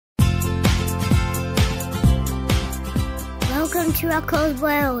welcome to Rocco's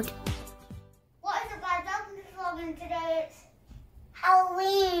World. What is it, guys? Welcome to vlogging today. It's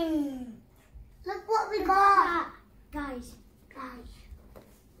Halloween. Look what we got. Guys.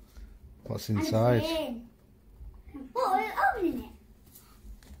 What's inside? What are we opening it?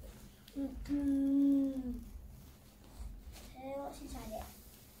 What's inside it?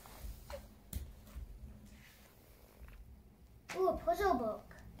 Oh, a puzzle book.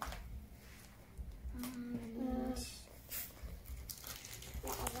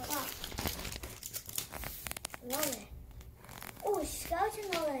 Lolly. Oh, a skeleton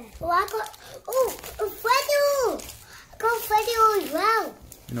lolly. Oh, I got. Oh, a Freddo. I got Freddo as well.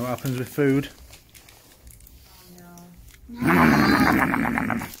 You know what happens with food?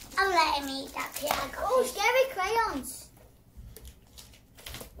 I'm letting me eat that kid. Oh, scary crayons.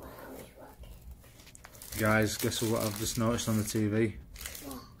 Wow, it's working. Guys, guess what I've just noticed on the TV?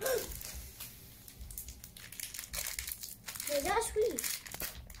 Wait, that's sweet.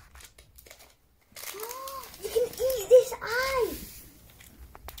 Oh, you can eat this eye.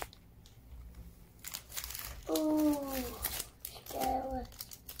 Oh,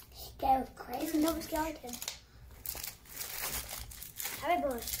 scary crayon. It's another skeleton.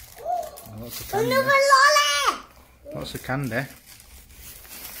 Haribo's. Lots of candy. Another lolly. Lots of candy.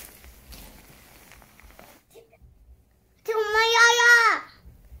 To my yaya.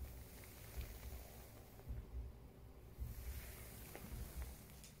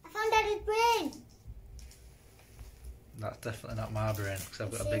 I found Daddy's brain. That's definitely not my brain, because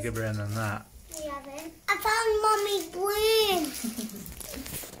I've got a bigger brain than that. We haven't. I found Mummy's brain.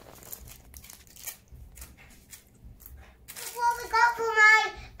 That's what we got for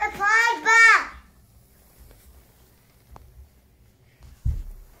my applied bag.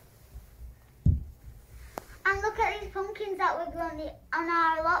 And look at these pumpkins that we're growing on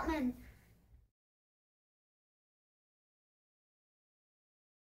our allotment.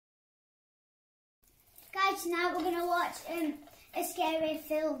 Guys, now we're going to watch a scary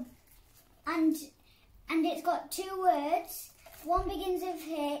film. And it's got two words. One begins with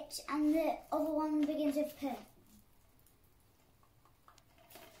H and the other one begins with P. I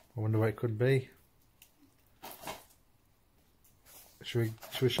wonder what it could be. Should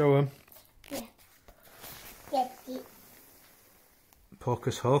we show them? Yeah. Yes.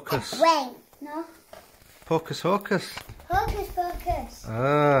 Pocus Hocus. Brain. No. Pocus Hocus. Hocus Pocus.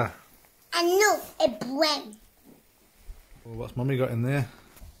 Ah. And no, a brain. Well, what's Mummy got in there?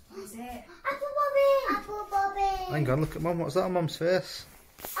 What is it? Apple Bobby. Apple Bobby. Hang on, look at Mum. What's that on Mum's face?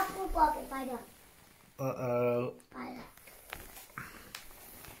 Apple Bobby, by the Uh-oh.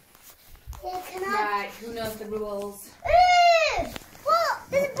 Yeah, can I? Right, who knows the rules? Ew! What?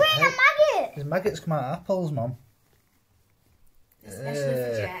 There's a brain and maggot. There's maggots come out of apples, Mum. Especially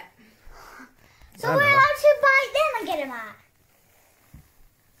for Jet. So we're allowed to bite them and get them out.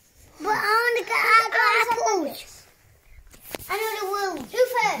 But I want to get apples. I know the rules. Who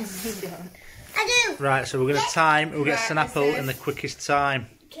first? You don't. I do. Right, so we're going to time. We'll get Right, an apple this is- in the quickest time.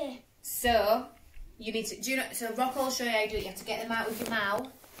 Okay. So, you need to, do you know, so Rocco will show you how to do it. You have to get them out with your mouth.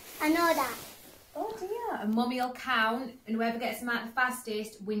 I know that. Oh dear. And Mummy will count, and whoever gets them out the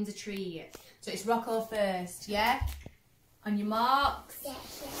fastest wins a treat. So it's Rocco first, yeah? On your marks.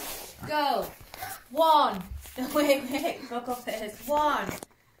 Yes. Go. 1. No, wait. Rocco first. 1,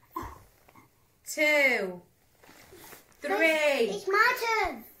 2, 3, It's my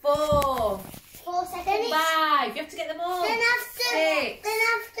turn. 4, 4 seconds. 5. You have to get them all. Then 6,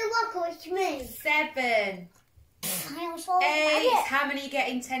 after Rocco, it's me. 7, I also 8. like it. How many you get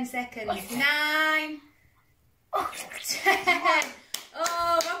in 10 seconds? 9, 10.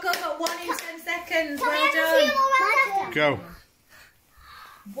 Oh, Rocco got 1 in 10 seconds. Can we Well have a few done. more rounds after? Go.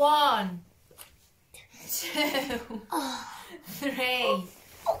 1, 2, 3,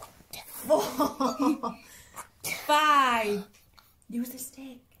 4, 5. Use the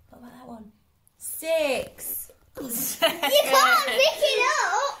stick. What about that one? 6, 7. You can't pick it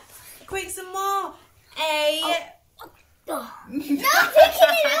up. Quick, some more. 8. Not picking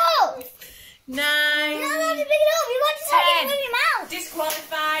it up. 9. You're not allowed to pick it up. You want to take 10. it with your mouth.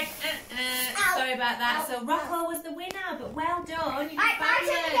 Disqualified. Ow. Sorry about that. Ow. So Rocco was the winner, but well done. You Right, my turn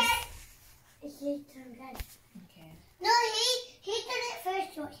did again. It's his turn again. Okay. No, he did it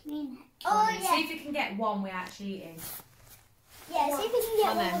first, so it's me next. Oh, See yeah. if you can get 1 without cheating. Yeah, see if we can get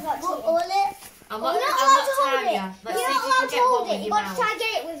Come one on without then. cheating. Hold it. I'm You're not not allowed to time hold it. you. Let's You're see not if you allowed can to get hold 1 it. with You've your got to try mouth. and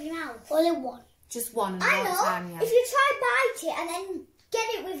get it with your mouth. Only one. Just 1 and I all the time, know. yeah. If you try bite it and then get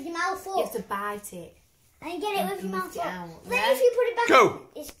it with your mouth You full, have to bite it. and get it with your mouth lift it full. out, Then yeah? if you put it back, Go.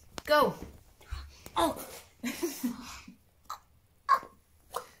 It's Go. oh.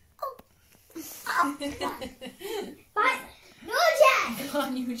 Bite. No, Go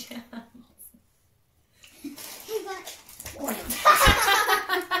on, you chance.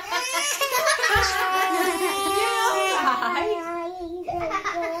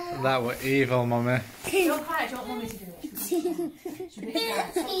 That were evil, mummy. Don't cry, I don't want me to do it. Should we do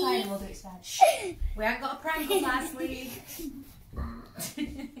it? Stop crying, we'll do it instead. We haven't got a prank on last week. Well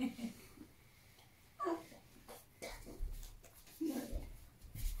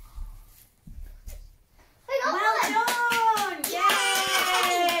done!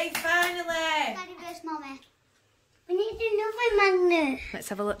 Yay! Finally! Daddy versus Mummy. We need another magnet. Let's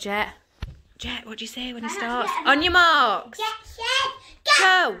have a look, Jet. Jet, what do you say when he starts? On your marks. Get set,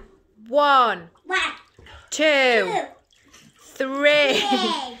 Go! 1, 2, 3,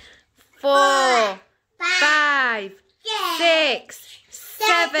 4, 5, 6,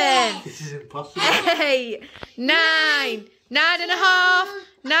 7, This is impossible. 8, 9, 9.5,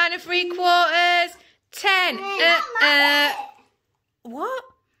 9 3/4, 10. What?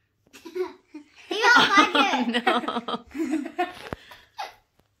 You got magnet.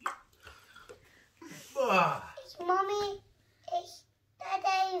 No. It's Mummy. It's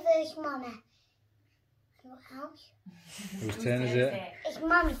Daddy versus Mummy. What else? Whose turn is it? It's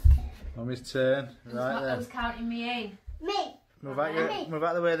Mummy's turn. Mummy's turn. Right Who's then. counting me in? Me. Move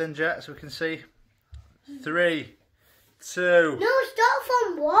out the way then, Jet, so we can see. 3, 2. No, start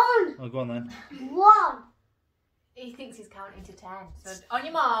from 1. Oh, go on then. 1. He thinks he's counting to 10. So on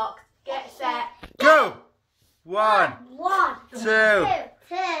your mark, get set. Go! 1, 1, 2,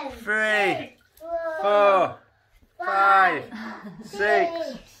 2, 3, 4, 5,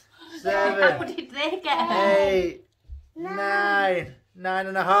 6, 7, How did they get 8, 9,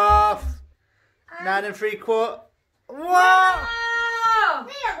 9.5, 9 3/4. Whoa! Oh!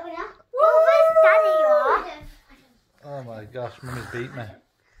 Daddy, you are. Oh my gosh, Mummy's beat me.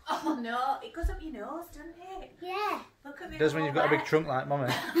 Oh no, it goes up your nose, doesn't it? Yeah. Look at me. It does when you've got a big trunk like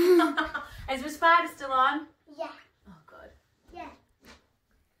Mummy. Is my spider still on? Yeah. Oh, good. Yeah.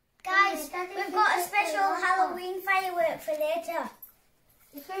 Guys, we've got a special Halloween firework for later.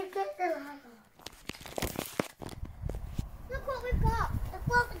 You should get the Lego. Look what we've got. Look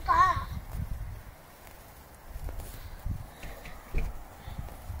what we've got.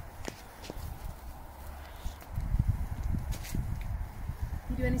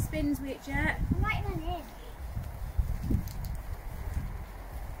 You do any spins with it, Jet? I'm writing my name.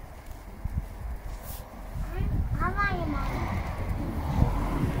 I'm writing mine.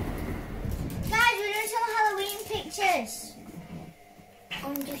 Guys, we're doing some Halloween pictures.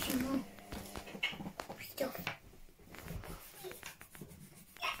 I'm just, stuff.